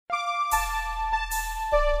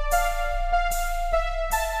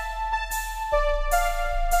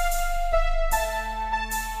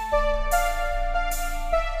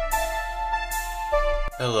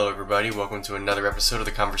Hello everybody, welcome to another episode of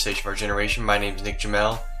The Conversation of Our Generation. My name is Nick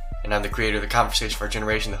Jamel, and I'm the creator of The Conversation of Our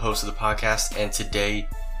Generation, the host of the podcast, and today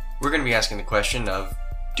we're going to be asking the question of,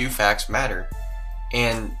 do facts matter?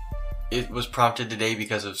 And it was prompted today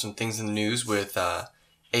because of some things in the news with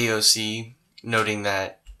AOC noting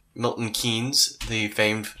that Milton Keynes, the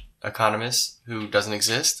famed economist who doesn't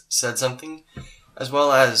exist, said something, as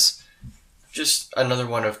well as just another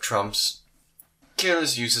one of Trump's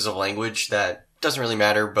careless uses of language that doesn't really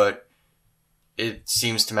matter, but it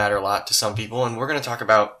seems to matter a lot to some people. And we're going to talk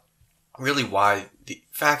about really why the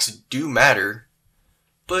facts do matter,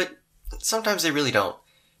 but sometimes they really don't.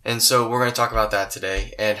 And so we're going to talk about that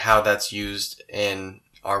today and how that's used in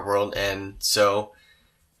our world. And so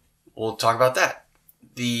we'll talk about that.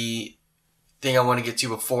 The thing I want to get to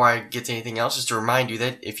before I get to anything else is to remind you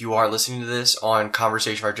that if you are listening to this on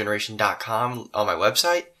conversationofourgeneration.com on my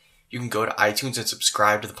website, you can go to iTunes and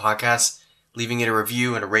subscribe to the podcast. Leaving it a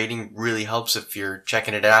review and a rating really helps if you're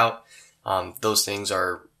checking it out. Those things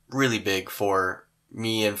are really big for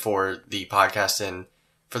me and for the podcast, and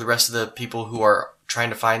for the rest of the people who are trying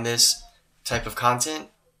to find this type of content.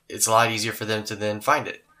 It's a lot easier for them to then find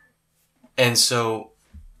it. And so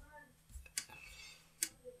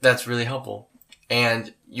that's really helpful.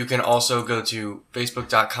 And you can also go to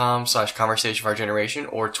facebook.com/conversation of our generation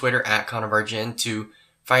or Twitter @ConOfOurGen to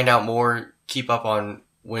find out more, keep up on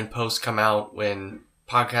when posts come out, when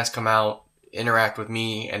podcasts come out, interact with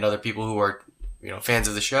me and other people who are, fans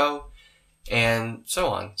of the show, and so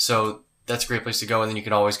on. So that's a great place to go. And then you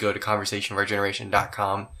can always go to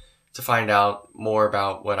conversationofourgeneration.com to find out more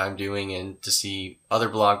about what I'm doing and to see other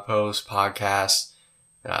blog posts, podcasts,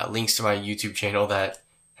 links to my YouTube channel that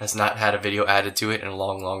has not had a video added to it in a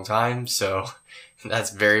long, long time. So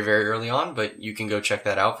that's very, very early on, but you can go check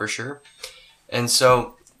that out for sure. And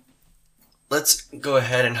so let's go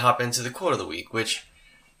ahead and hop into the quote of the week, which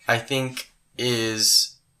I think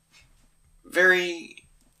is very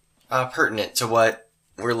pertinent to what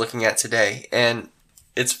we're looking at today. And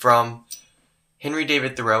it's from Henry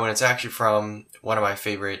David Thoreau, and it's actually from one of my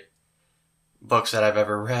favorite books that I've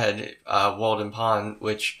ever read, Walden Pond,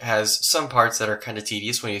 which has some parts that are kind of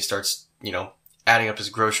tedious when he starts, adding up his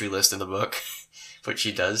grocery list in the book, which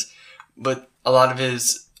he does. But a lot of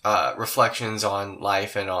his reflections on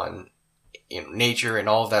life and on nature and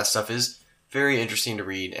all of that stuff is very interesting to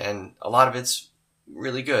read, and a lot of it's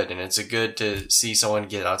really good, and it's good to see someone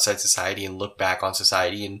get outside society and look back on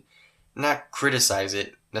society and not criticize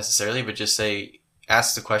it necessarily, but just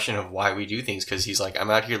ask the question of why we do things, because he's like,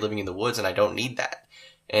 I'm out here living in the woods and I don't need that.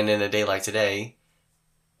 And in a day like today,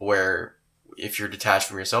 where if you're detached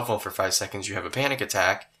from your cell phone for 5 seconds, you have a panic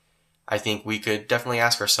attack, I think we could definitely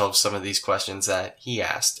ask ourselves some of these questions that he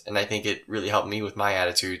asked, and I think it really helped me with my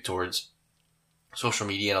attitude towards social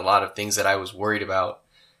media and a lot of things that I was worried about,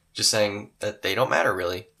 just saying that they don't matter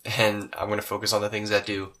really, and I'm going to focus on the things that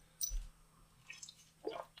do.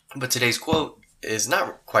 But today's quote is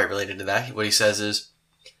not quite related to that. What he says is,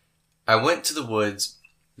 I went to the woods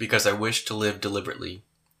because I wished to live deliberately,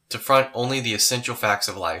 to front only the essential facts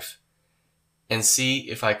of life, and see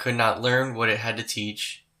if I could not learn what it had to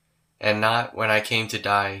teach, and not when I came to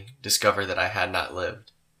die discover that I had not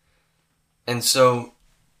lived. And so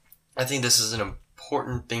I think this is an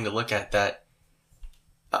important thing to look at, that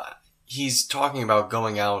he's talking about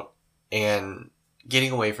going out and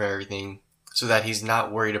getting away from everything so that he's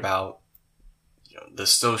not worried about the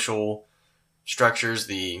social structures,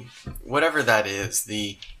 the whatever that is,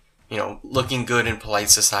 the looking good in polite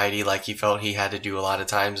society like he felt he had to do a lot of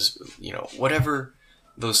times, whatever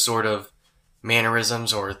those sort of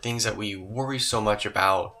mannerisms or things that we worry so much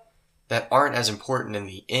about that aren't as important in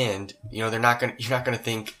the end. You're not going to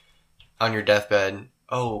think on your deathbed,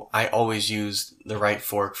 oh, I always used the right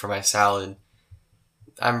fork for my salad.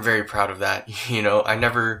 I'm very proud of that. I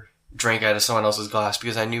never drank out of someone else's glass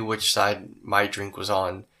because I knew which side my drink was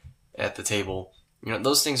on at the table.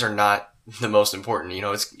 Those things are not the most important.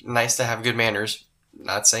 It's nice to have good manners.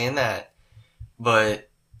 Not saying that.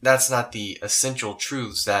 But that's not the essential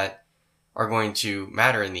truths that are going to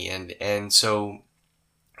matter in the end. And so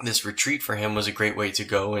this retreat for him was a great way to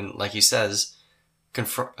go. And like he says, to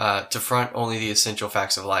front only the essential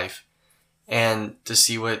facts of life, and to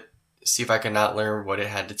see if I could not learn what it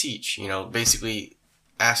had to teach. Basically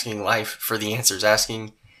asking life for the answers,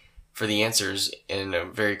 asking for the answers in a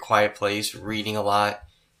very quiet place, reading a lot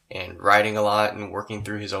and writing a lot and working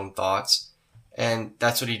through his own thoughts. And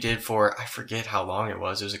that's what he did for, I forget how long it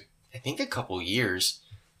was. It was, I think, a couple years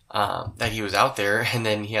that he was out there. And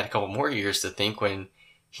then he had a couple more years to think when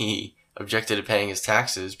he objected to paying his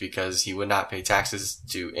taxes because he would not pay taxes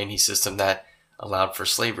to any system that allowed for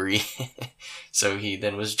slavery. So he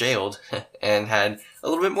then was jailed and had a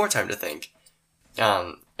little bit more time to think.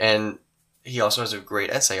 And he also has a great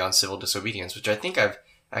essay on civil disobedience, which I think I've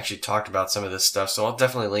actually talked about some of this stuff. So I'll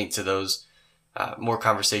definitely link to those more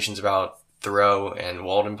conversations about Thoreau and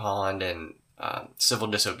Walden Pond and civil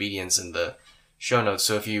disobedience in the show notes.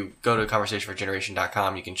 So if you go to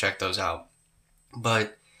conversationforgeneration.com, you can check those out.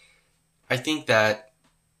 But I think that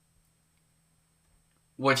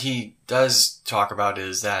what he does talk about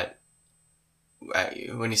is that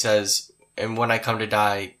when he says, and when I come to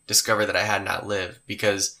die, discover that I had not lived,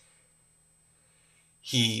 because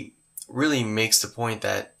he really makes the point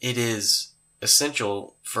that it is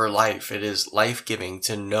essential for life. It is life-giving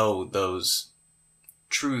to know those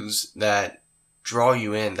truths that draw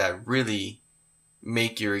you in, that really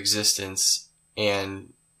make your existence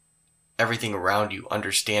and everything around you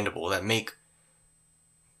understandable, that make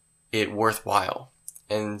it worthwhile.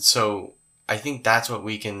 And so I think that's what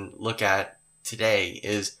we can look at today,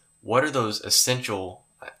 is what are those essential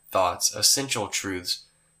thoughts, essential truths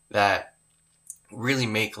that really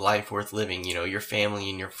make life worth living. You know, your family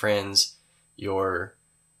and your friends, your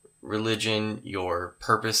religion, your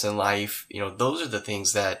purpose in life, you know, those are the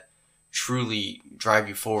things that truly drive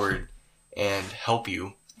you forward and help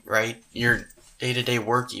you, right? Your day-to-day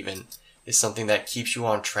work even is something that keeps you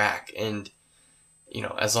on track. And, you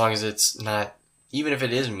know, as long as it's not, even if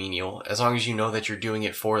it is menial, as long as you know that you're doing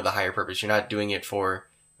it for the higher purpose, you're not doing it for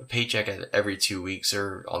a paycheck every 2 weeks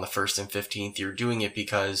or on the 1st and 15th, you're doing it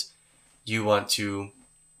because you want to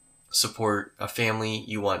support a family,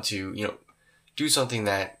 you want to, you know, do something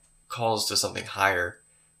that calls to something higher,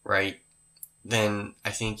 right? Then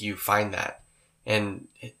I think you find that. And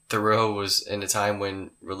Thoreau was in a time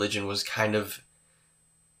when religion was kind of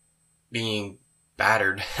being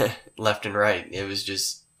battered left and right. It was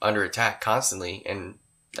just under attack constantly, and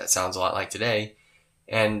that sounds a lot like today.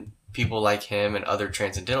 And people like him and other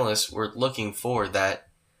transcendentalists were looking for that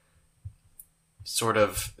sort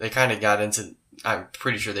of, they kind of got into, I'm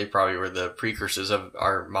pretty sure they probably were the precursors of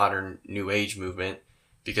our modern New Age movement,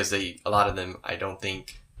 because a lot of them, I don't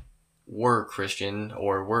think, were Christian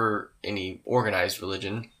or were any organized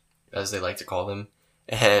religion, as they like to call them.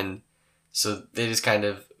 And so they just kind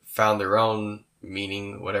of found their own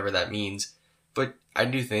meaning, whatever that means. But I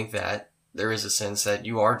do think that there is a sense that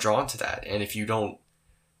you are drawn to that. And if you don't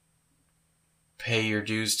pay your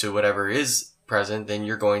dues to whatever is present, then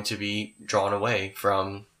you're going to be drawn away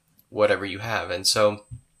from whatever you have. And so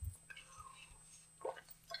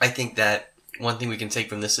I think that one thing we can take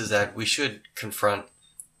from this is that we should confront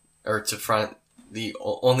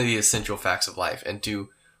only the essential facts of life, and to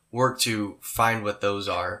work to find what those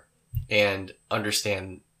are and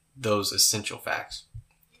understand those essential facts.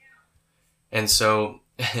 And so,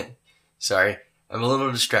 sorry, I'm a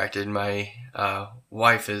little distracted. My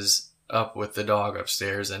wife is up with the dog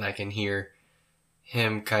upstairs, and I can hear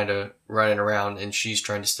him kind of running around, and she's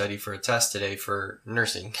trying to study for a test today for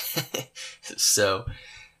nursing. So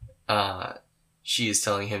she is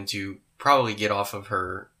telling him to probably get off of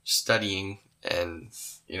her studying, and,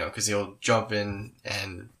 you know, because he'll jump in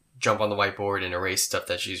and jump on the whiteboard and erase stuff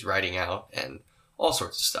that she's writing out and all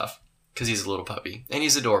sorts of stuff, because he's a little puppy and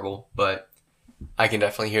he's adorable, but I can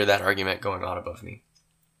definitely hear that argument going on above me.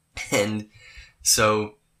 And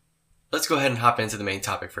so let's go ahead and hop into the main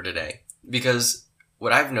topic for today, because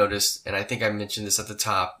what I've noticed, and I think I mentioned this at the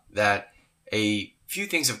top, that a few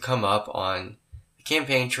things have come up on the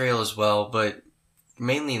campaign trail as well, but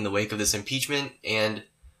mainly in the wake of this impeachment and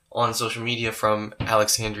on social media from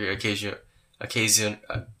Alexandria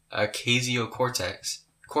Ocasio-Cortez.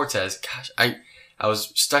 Gosh, I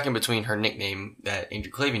was stuck in between her nickname that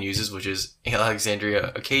Andrew Klavan uses, which is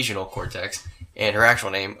Alexandria Ocasio-Cortez, and her actual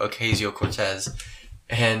name, Ocasio-Cortez.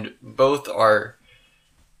 And both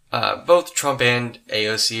Trump and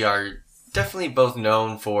AOC are definitely both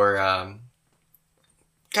known for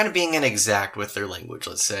kind of being inexact with their language,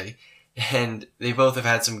 let's say. And they both have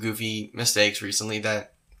had some goofy mistakes recently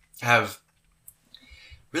that have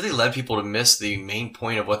really led people to miss the main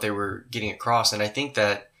point of what they were getting across. And I think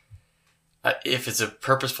that if it's a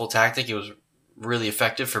purposeful tactic, it was really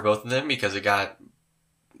effective for both of them, because it got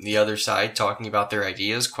the other side talking about their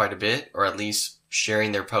ideas quite a bit, or at least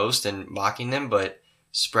sharing their post and mocking them, but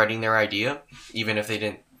spreading their idea, even if they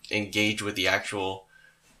didn't engage with the actual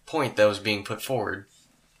point that was being put forward.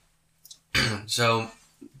 So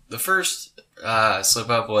the first slip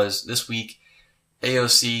up was this week.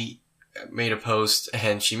 AOC made a post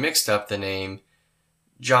and she mixed up the name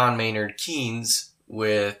John Maynard Keynes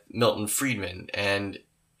with Milton Friedman, and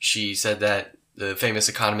she said that the famous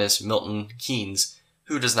economist Milton Keynes,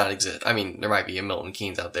 who does not exist. I mean, there might be a Milton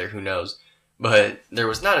Keynes out there, who knows, But there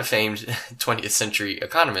was not a famed 20th century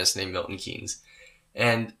economist named Milton Keynes.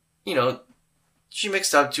 And, she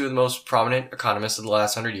mixed up two of the most prominent economists of the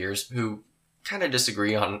last 100 years who kind of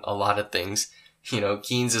disagree on a lot of things.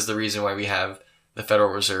 Keynes is the reason why we have the Federal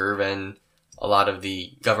Reserve and a lot of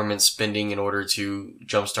the government spending in order to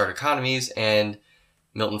jumpstart economies. And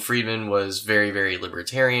Milton Friedman was very, very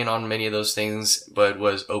libertarian on many of those things, but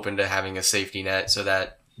was open to having a safety net so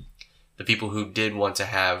that the people who did want to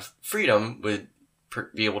have freedom would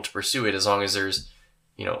be able to pursue it as long as there's,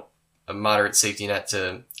 a moderate safety net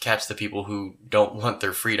to catch the people who don't want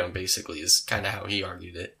their freedom, basically, is kind of how he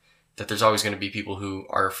argued it. That there's always going to be people who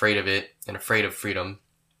are afraid of it and afraid of freedom.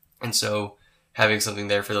 And so having something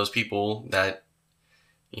there for those people that,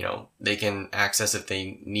 they can access if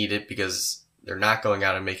they need it because they're not going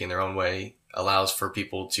out and making their own way allows for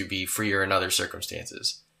people to be freer in other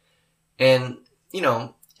circumstances. And,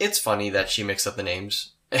 it's funny that she mixed up the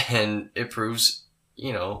names, and it proves,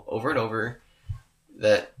 over and over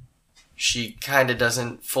that she kind of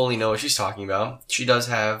doesn't fully know what she's talking about. She does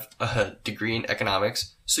have a degree in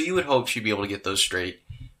economics, so you would hope she'd be able to get those straight.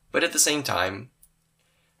 But at the same time,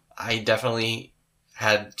 I definitely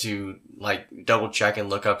had to double check and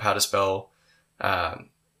look up how to spell,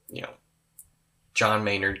 John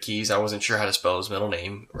Maynard Keyes. I wasn't sure how to spell his middle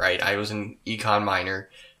name, right? I was an econ minor.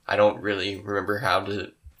 I don't really remember how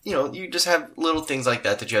to, you just have little things like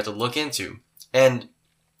that you have to look into. And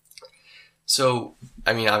so,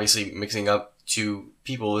 obviously mixing up two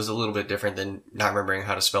people is a little bit different than not remembering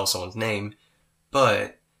how to spell someone's name.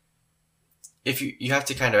 But if you have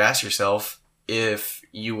to kind of ask yourself if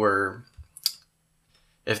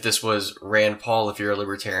this was Rand Paul, if you're a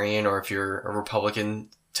libertarian, or if you're a Republican,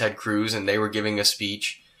 Ted Cruz, and they were giving a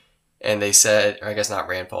speech and they said, or I guess not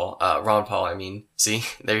Rand Paul, Ron Paul, see,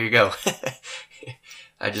 there you go.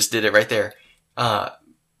 I just did it right there.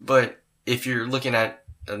 But if you're looking at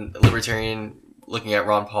a libertarian looking at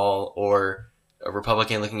Ron Paul or a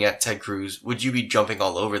Republican looking at Ted Cruz, would you be jumping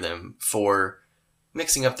all over them for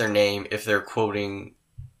mixing up their name if they're quoting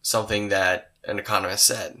something that an economist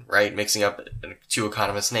said, right? Mixing up two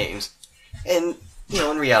economists' names. And,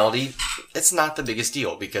 in reality, it's not the biggest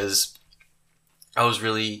deal because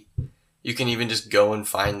you can even just go and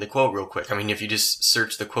find the quote real quick. If you just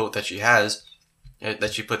search the quote that she has,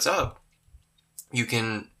 that she puts up, you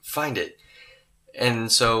can find it.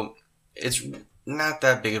 And so it's not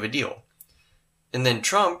that big of a deal. And then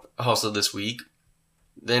Trump also this week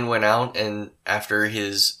then went out and after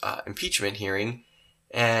his impeachment hearing,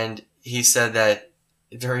 and he said that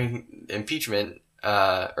during impeachment,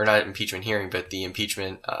 or not impeachment hearing, but the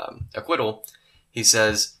impeachment acquittal, he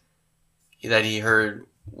says that he heard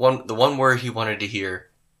the one word he wanted to hear,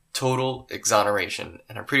 total exoneration.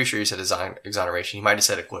 And I'm pretty sure he said exoneration. He might have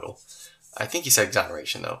said acquittal. I think he said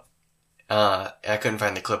exoneration though. I couldn't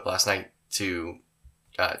find the clip last night to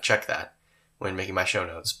check that when making my show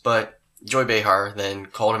notes. But Joy Behar then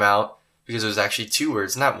called him out because it was actually two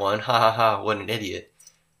words, not one. Ha ha ha, what an idiot.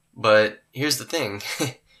 But here's the thing.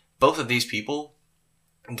 Both of these people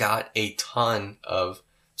got a ton of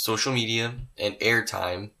social media and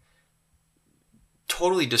airtime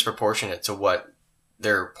totally disproportionate to what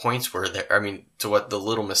their points were there. To what the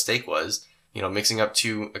little mistake was, mixing up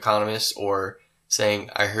two economists or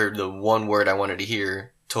saying, I heard the one word I wanted to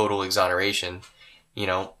hear, total exoneration.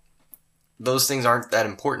 Those things aren't that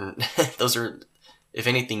important. Those are, if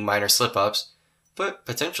anything, minor slip-ups, but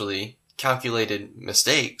potentially calculated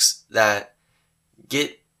mistakes that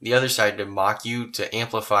get the other side to mock you, to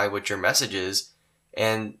amplify what your message is,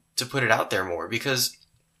 and to put it out there more. Because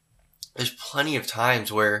there's plenty of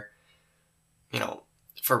times where,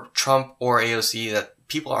 for Trump or AOC, that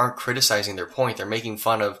people aren't criticizing their point. They're making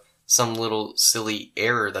fun of some little silly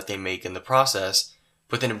error that they make in the process,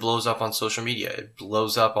 but then it blows up on social media. It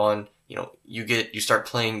blows up on, you start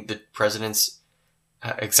playing the president's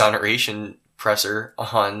exoneration presser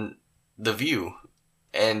on The View,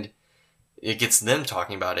 and it gets them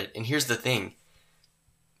talking about it. And here's the thing.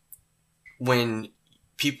 When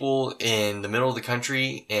people in the middle of the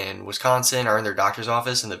country in Wisconsin are in their doctor's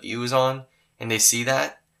office and The View is on, and they see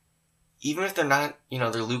that, even if they're not,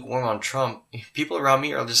 they're lukewarm on Trump, people around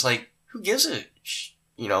me are just like, who gives a,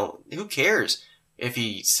 who cares if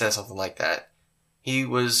he says something like that?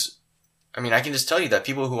 I can just tell you that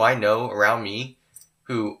people who I know around me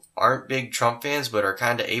who aren't big Trump fans but are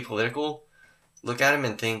kind of apolitical look at him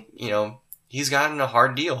and think, he's gotten a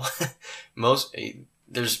hard deal.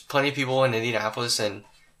 There's plenty of people in Indianapolis and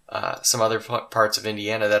some other parts of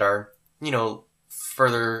Indiana that are,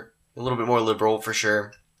 further, a little bit more liberal for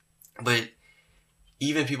sure. But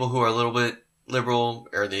even people who are a little bit liberal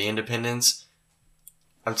or the independents,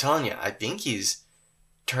 I'm telling you, I think he's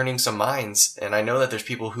turning some minds. And I know that there's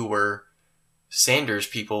people who were Sanders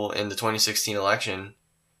people in the 2016 election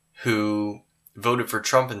who voted for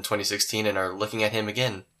Trump in 2016 and are looking at him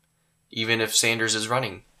again, even if Sanders is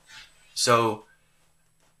running. So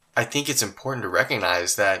I think it's important to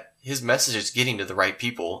recognize that his message is getting to the right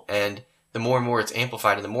people, and the more it's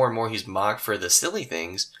amplified and the more he's mocked for the silly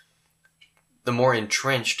things, the more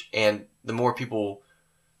entrenched and the more people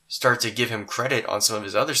start to give him credit on some of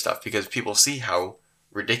his other stuff, because people see how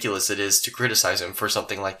ridiculous it is to criticize him for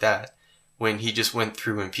something like that when he just went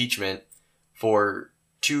through impeachment for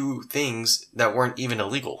 2 things that weren't even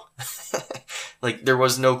illegal. Like, there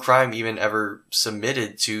was no crime even ever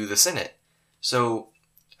submitted to the Senate. So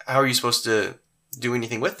how are you supposed to do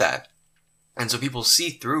anything with that? And so people see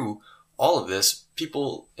through all of this.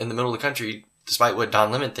 People in the middle of the country, despite what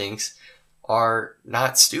Don Lemon thinks, are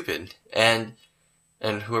not stupid. And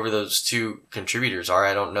whoever those 2 contributors are,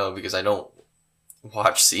 I don't know, because I don't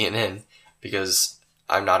watch CNN, because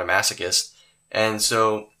I'm not a masochist. And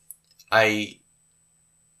so I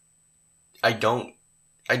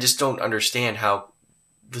just don't understand how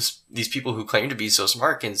these people who claim to be so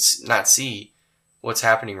smart can not see what's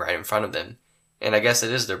happening right in front of them. And I guess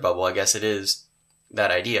it is their bubble. I guess it is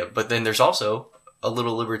that idea. But then there's also a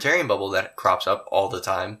little libertarian bubble that crops up all the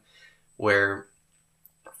time where,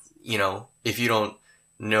 you know, if you don't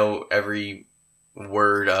know every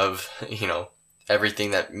word of, you know,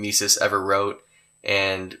 everything that Mises ever wrote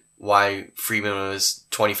and why Friedman was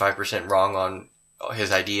 25% wrong on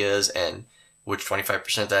his ideas and which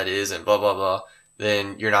 25% that is and blah, blah, blah,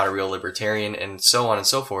 then you're not a real libertarian, and so on and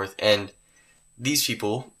so forth. And these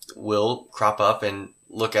people will crop up and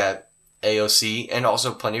look at AOC, and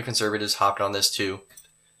also plenty of conservatives hopped on this too,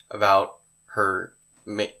 about her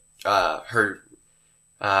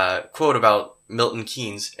quote about Milton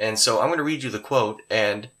Keynes. And so I'm going to read you the quote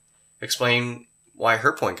and explain why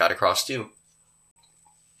her point got across too.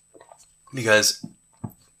 Because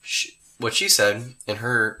what she said in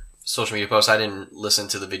her social media post, I didn't listen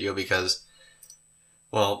to the video because,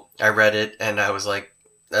 well, I read it and I was like,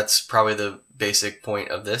 that's probably the basic point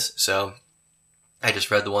of this. So I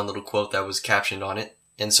just read the one little quote that was captioned on it.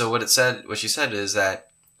 And so what she said is that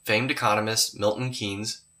famed economist Milton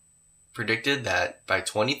Keynes predicted that by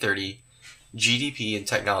 2030, GDP and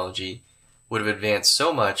technology would have advanced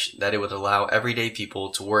so much that it would allow everyday people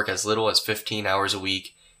to work as little as 15 hours a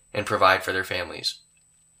week and provide for their families.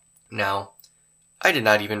 Now, I did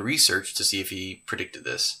not even research to see if he predicted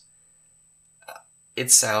this.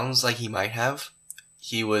 It sounds like he might have.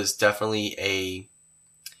 He was definitely a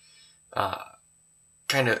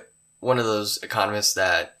kind of one of those economists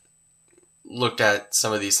that looked at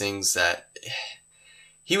some of these things that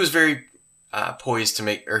he was very poised to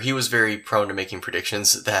make, or he was very prone to making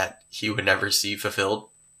predictions that he would never see fulfilled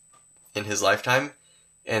in his lifetime.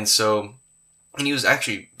 And he was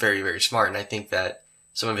actually very, very smart. And I think that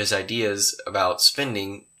some of his ideas about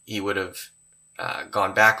spending, he would have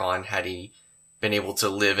gone back on had he been able to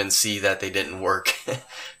live and see that they didn't work.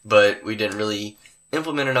 But we didn't really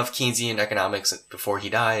implement enough Keynesian economics before he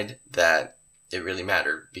died that it really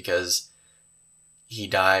mattered, because he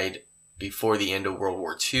died before the end of World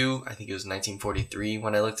War II. I think it was 1943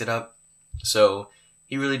 when I looked it up. So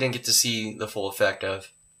he really didn't get to see the full effect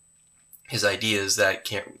of his ideas that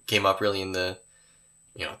came up really in the,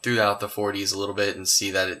 throughout the 40s a little bit, and see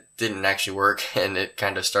that it didn't actually work and it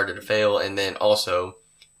kind of started to fail. And then also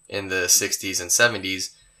in the 60s and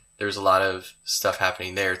 70s, there was a lot of stuff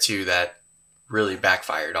happening there too that really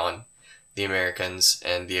backfired on the Americans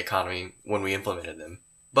and the economy when we implemented them.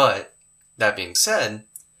 But that being said,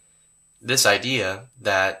 this idea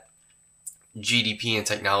that GDP and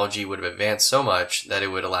technology would have advanced so much that it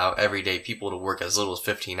would allow everyday people to work as little as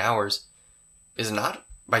 15 hours is not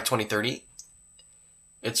by 2030.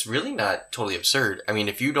 It's really not totally absurd. I mean,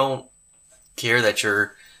 if you don't care that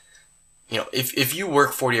you're, if you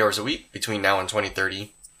work 40 hours a week between now and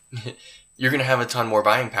 2030, you're going to have a ton more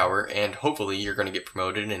buying power, and hopefully you're going to get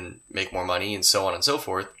promoted and make more money and so on and so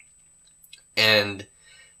forth. And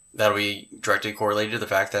that'll be directly correlated to the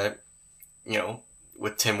fact that,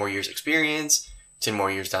 with 10 more years experience, 10 more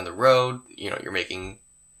years down the road, you're making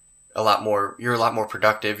a lot more, you're a lot more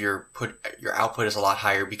productive, your output is a lot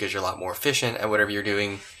higher because you're a lot more efficient at whatever you're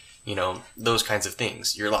doing, those kinds of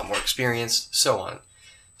things. You're a lot more experienced, so on.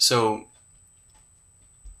 So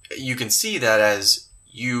you can see that as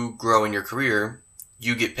you grow in your career,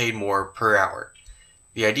 you get paid more per hour.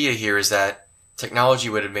 The idea here is that technology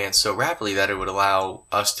would advance so rapidly that it would allow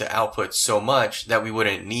us to output so much that we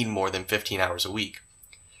wouldn't need more than 15 hours a week.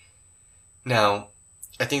 Now,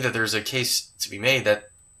 I think that there's a case to be made that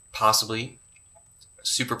possibly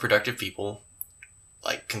super productive people,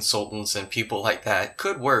 like consultants and people like that,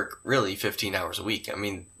 could work really 15 hours a week. I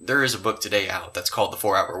mean, there is a book today out that's called The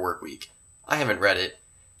 4-Hour Work Week. I haven't read it,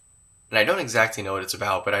 and I don't exactly know what it's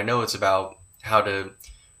about, but I know it's about how to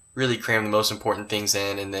really cram the most important things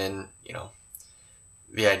in, and then,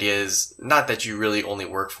 the idea is not that you really only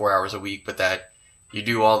work 4 hours a week, but that you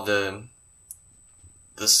do all the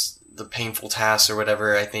painful tasks or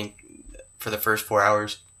whatever, I think, for the first 4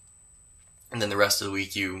 hours. And then the rest of the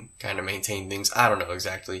week you kind of maintain things. I don't know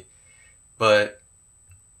exactly. But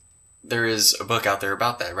there is a book out there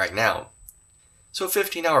about that right now. So a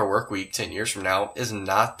 15-hour work week 10 years from now is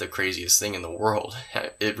not the craziest thing in the world.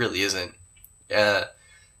 It really isn't.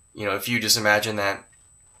 If you just imagine that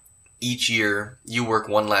each year you work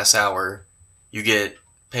one less hour, you get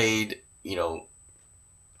paid,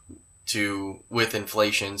 with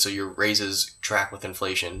inflation, so your raises track with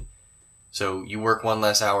inflation. So you work one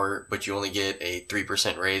less hour, but you only get a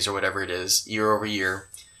 3% raise or whatever it is year over year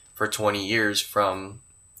for 20 years from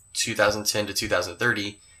 2010 to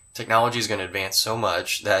 2030. Technology is going to advance so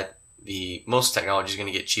much that most technology is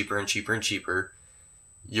going to get cheaper and cheaper and cheaper.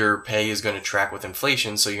 Your pay is going to track with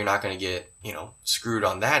inflation, so you're not going to get, screwed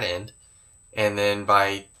on that end. And then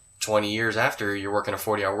by 20 years after, you're working a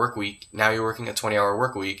 40-hour work week. Now you're working a 20-hour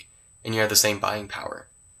work week, and you have the same buying power.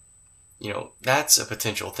 That's a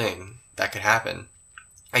potential thing that could happen.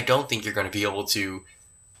 I don't think you're going to be able to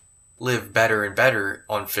live better and better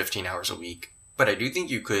on 15 hours a week, but I do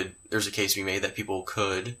think there's a case to be made that people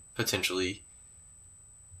could potentially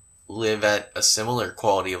live at a similar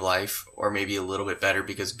quality of life, or maybe a little bit better,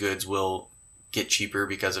 because goods will get cheaper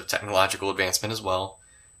because of technological advancement as well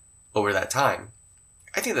over that time.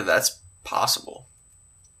 I think that that's possible.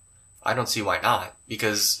 I don't see why not,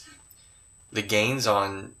 because the gains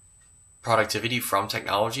on productivity from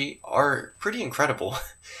technology are pretty incredible,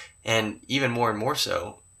 and even more and more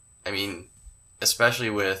so. I mean, especially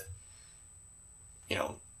with,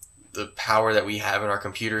 the power that we have in our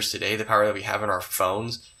computers today, the power that we have in our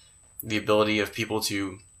phones, the ability of people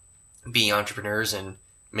to be entrepreneurs and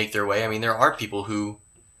make their way. I mean, there are people who,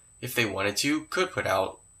 if they wanted to, could put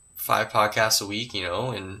out 5 podcasts a week,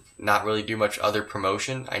 and not really do much other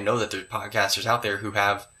promotion. I know that there's podcasters out there who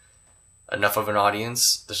have enough of an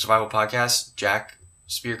audience. The Survival Podcast, Jack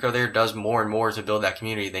Spirko there does more and more to build that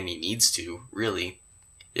community than he needs to, really.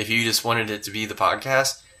 If you just wanted it to be the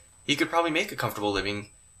podcast, he could probably make a comfortable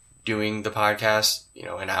living doing the podcast,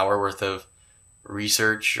 an hour worth of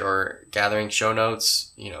research or gathering show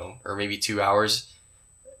notes, or maybe 2 hours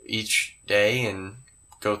each day, and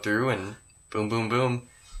go through and boom, boom, boom.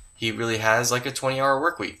 He really has like a 20-hour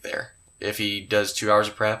work week there. If he does 2 hours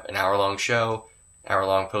of prep, an hour-long show,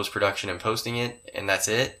 hour-long post-production and posting it, and that's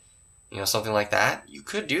it, something like that, you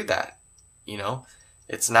could do that.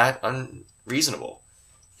 It's not unreasonable.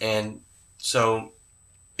 And so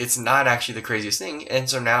it's not actually the craziest thing. And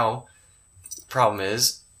so now the problem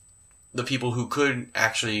is the people who could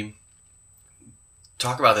actually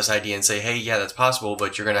talk about this idea and say, hey, yeah, that's possible,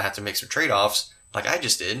 but you're going to have to make some trade-offs, like I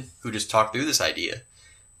just did, who just talked through this idea,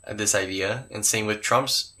 and same with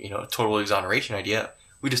Trump's, total exoneration idea.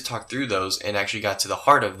 We just talked through those and actually got to the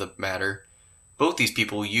heart of the matter. Both these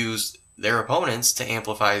people used their opponents to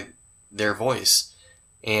amplify their voice.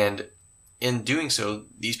 And in doing so,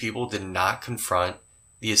 these people did not confront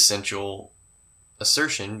the essential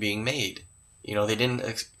assertion being made. They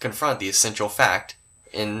didn't confront the essential fact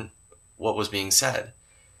in what was being said.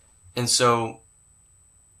 And so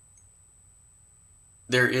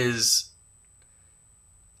there is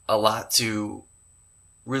a lot to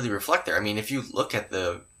really reflect there. I mean, if you look at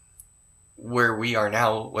where we are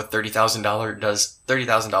now, what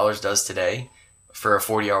 $30,000 does today for a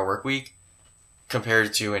 40-hour work week,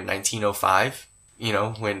 compared to in 1905,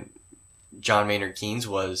 when John Maynard Keynes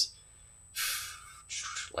was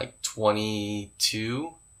like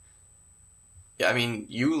 22. Yeah, I mean,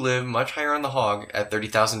 you live much higher on the hog at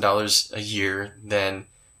 $30,000 a year than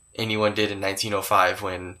anyone did in 1905,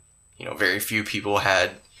 when, very few people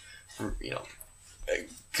had,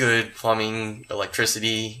 good plumbing,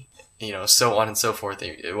 electricity, so on and so forth.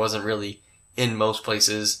 It wasn't really in most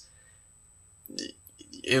places.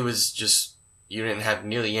 It was just, you didn't have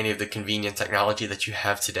nearly any of the convenient technology that you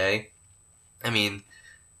have today. I mean,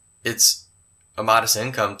 it's a modest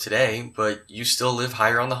income today, but you still live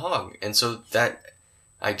higher on the hog. And so that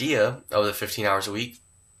idea of the 15 hours a week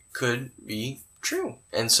could be true.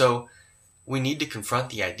 And so we need to confront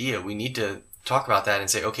the idea. We need to talk about that and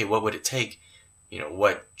say, okay, what would it take?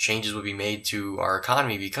 What changes would be made to our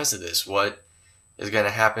economy because of this? What is going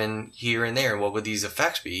to happen here and there? What would these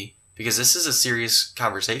effects be? Because this is a serious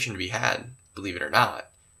conversation to be had, believe it or not.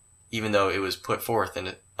 even though it was put forth in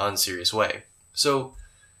an unserious way. So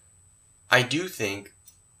I do think,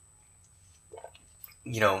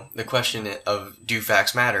 the question of do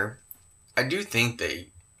facts matter, I do think they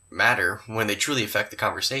matter when they truly affect the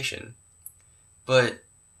conversation. But,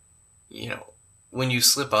 when you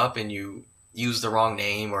slip up and you use the wrong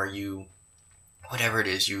name, or whatever it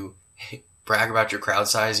is, you brag about your crowd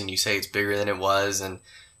size and you say it's bigger than it was, and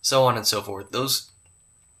so on and so forth, those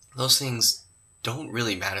things don't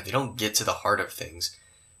really matter. They don't get to the heart of things.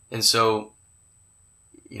 And so,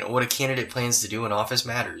 what a candidate plans to do in office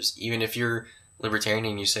matters. Even if you're libertarian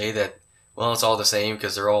and you say that, well, it's all the same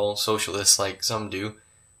because they're all socialists like some do,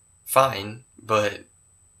 fine, but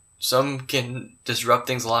some can disrupt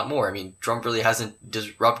things a lot more. I mean, Trump really hasn't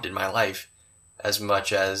disrupted my life as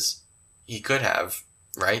much as he could have,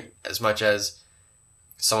 right? As much as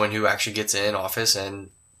someone who actually gets in office and,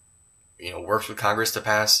 works with Congress to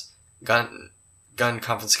pass gun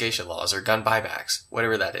confiscation laws or gun buybacks,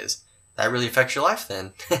 whatever that is. That really affects your life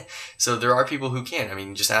then. So there are people who can. I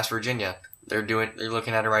mean, just ask Virginia. They're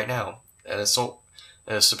looking at it right now.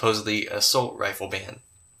 Supposedly assault rifle ban,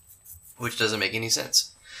 which doesn't make any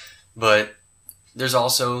sense. But there's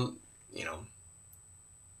also,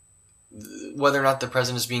 whether or not the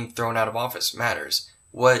president is being thrown out of office matters.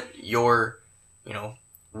 What your,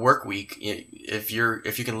 work week, if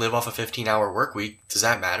you can live off a 15-hour work week, does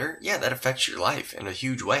that matter? Yeah, that affects your life in a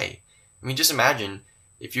huge way. I mean, just imagine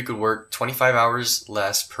if you could work 25 hours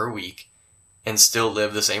less per week and still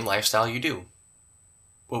live the same lifestyle you do.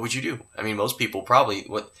 What would you do? I mean, most people probably,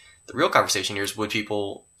 what the real conversation here is, would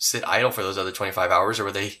people sit idle for those other 25 hours, or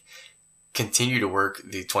would they continue to work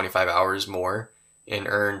the 25 hours more and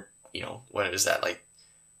earn, what is that, like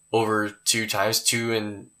over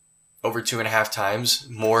 2.5 times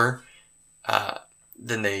more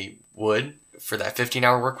than they would for that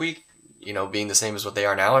 15-hour work week, being the same as what they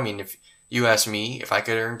are now? I mean, if you ask me, if I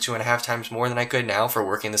could earn 2.5 times more than I could now for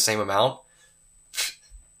working the same amount,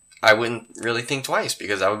 I wouldn't really think twice,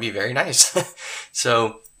 because that would be very nice.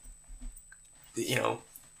 So,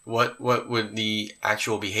 what would the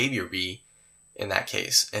actual behavior be in that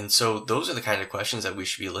case? And so those are the kind of questions that we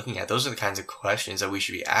should be looking at. Those are the kinds of questions that we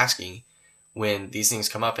should be asking when these things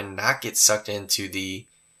come up, and not get sucked into the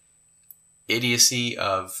idiocy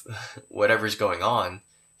of whatever's going on.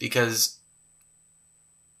 Because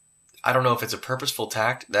I don't know if it's a purposeful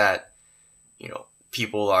tact that,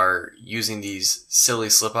 people are using these silly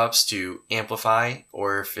slip-ups to amplify,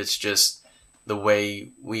 or if it's just the way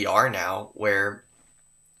we are now, where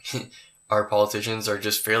our politicians are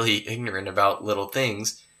just fairly ignorant about little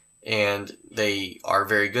things, and they are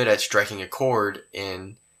very good at striking a chord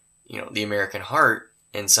in, the American heart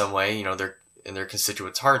in some way, their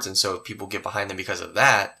constituents' hearts, and so people get behind them because of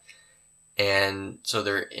that. And so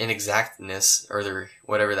their inexactness, or their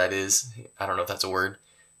whatever that is, I don't know if that's a word,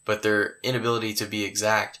 but their inability to be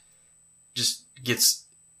exact just gets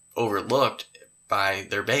overlooked by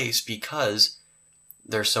their base, because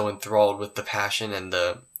they're so enthralled with the passion and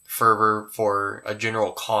the fervor for a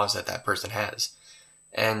general cause that person has.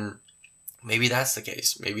 And maybe that's the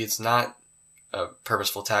case. Maybe it's not a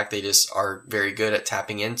purposeful tact. They just are very good at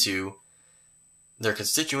tapping into their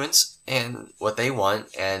constituents and what they want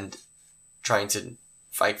and trying to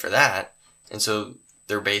fight for that. And so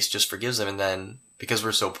their base just forgives them. And then, because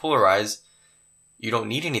we're so polarized, you don't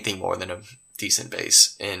need anything more than a decent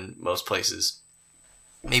base in most places.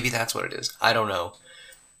 Maybe that's what it is. I don't know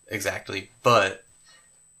exactly. But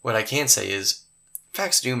what I can say is,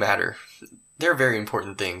 facts do matter. They're very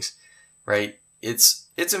important things, right? It's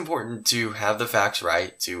important to have the facts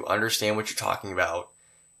right, to understand what you're talking about,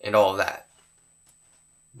 and all of that.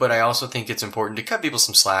 But I also think it's important to cut people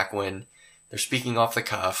some slack when they're speaking off the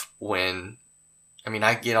cuff.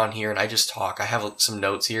 I get on here and I just talk. I have some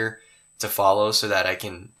notes here to follow so that I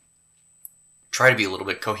can try to be a little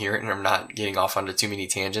bit coherent and I'm not getting off onto too many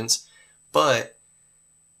tangents. But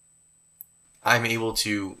I'm able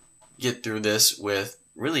to get through this with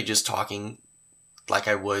really just talking like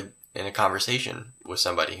I would in a conversation with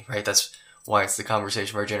somebody, right? That's why it's the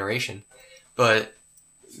conversation of our generation. But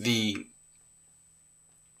the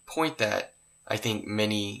point that I think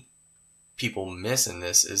many people miss in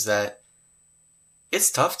this is that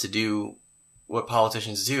it's tough to do what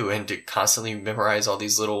politicians do and to constantly memorize all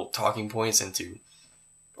these little talking points and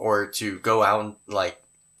to go out and, like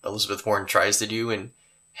Elizabeth Warren tries to do, and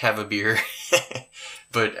have a beer.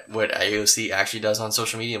 But what AOC actually does on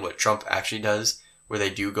social media and what Trump actually does, where they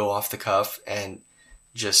do go off the cuff and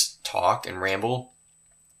just talk and ramble,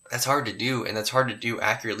 that's hard to do, and that's hard to do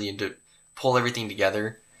accurately and to pull everything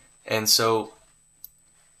together. And so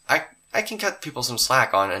I can cut people some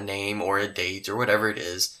slack on a name or a date or whatever it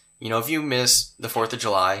is. if you miss the 4th of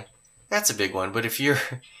July, that's a big one. But if you're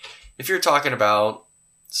talking about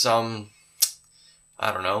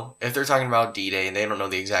I don't know, if they're talking about D-Day and they don't know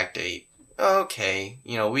the exact date, okay,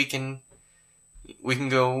 we can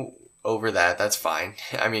go over that. That's fine.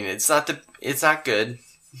 I mean, it's not good.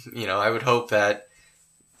 I would hope that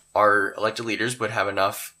our elected leaders would have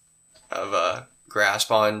enough of a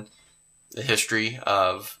grasp on the history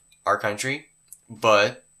of our country.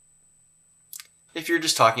 But if you're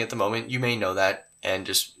just talking at the moment, you may know that and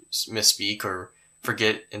just misspeak or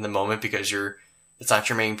forget in the moment because it's not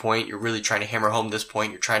your main point. You're really trying to hammer home this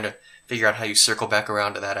point. You're trying to figure out how you circle back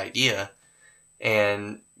around to that idea,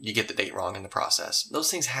 and you get the date wrong in the process.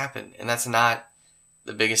 Those things happen, and that's not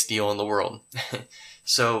the biggest deal in the world.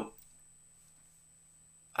 So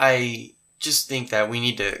I just think that we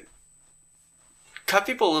need to cut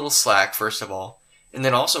people a little slack, first of all, and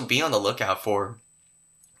then also be on the lookout for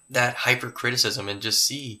that hypercriticism and just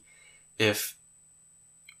see if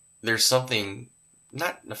there's something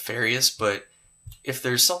not nefarious, but if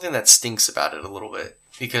there's something that stinks about it a little bit.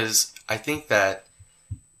 Because I think that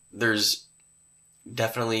there's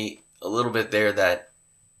definitely a little bit there that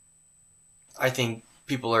I think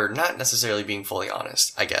people are not necessarily being fully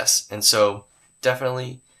honest, I guess. And so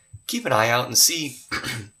definitely keep an eye out and see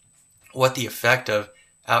what the effect of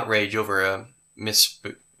outrage over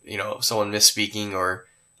someone misspeaking or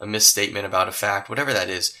a misstatement about a fact, whatever that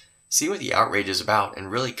is, see what the outrage is about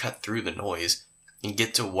and really cut through the noise and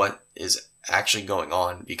get to what is actually going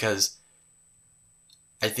on. Because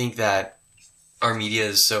I think that our media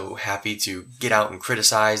is so happy to get out and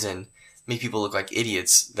criticize and make people look like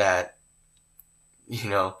idiots that,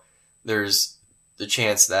 there's the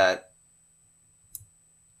chance that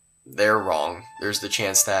they're wrong. There's the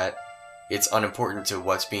chance that it's unimportant to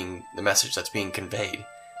the message that's being conveyed.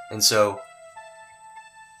 And so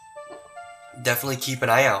definitely keep an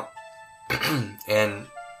eye out. And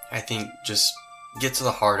I think just get to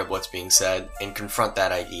the heart of what's being said and confront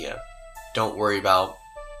that idea. Don't worry about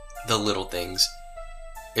the little things.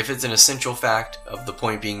 If it's an essential fact of the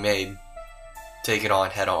point being made, take it on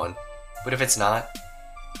head on. But if it's not,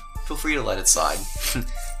 feel free to let it slide.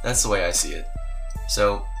 That's the way I see it.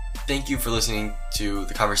 So, thank you for listening to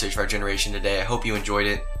the Conversation of Our Generation today. I hope you enjoyed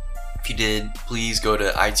it. If you did, please go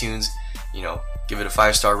to iTunes, give it a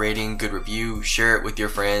 5-star rating, good review, share it with your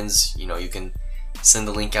friends. You can send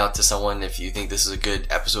the link out to someone if you think this is a good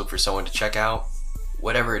episode for someone to check out.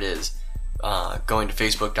 Whatever it is. Going to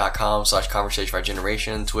facebook.com/Conversation of Our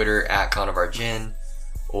Generation, Twitter @ConOfOurGen,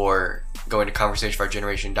 or going to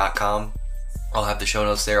conversationofourgeneration.com. I'll have the show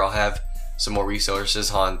notes there. I'll have some more resources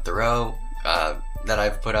on Thoreau that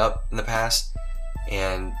I've put up in the past,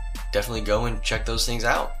 and definitely go and check those things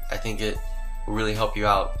out. I think it will really help you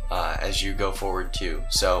out as you go forward too.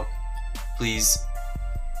 So please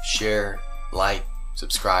share, like,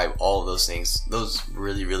 subscribe, all of those things. Those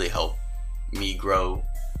really, really help me grow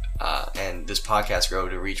and this podcast grow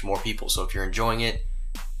to reach more people. So if you're enjoying it,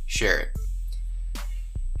 share it.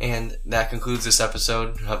 And that concludes this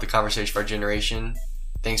episode of the Conversation of Our Generation.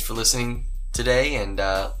 Thanks for listening today, and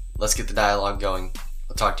let's get the dialogue going.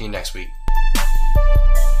 I'll talk to you next week.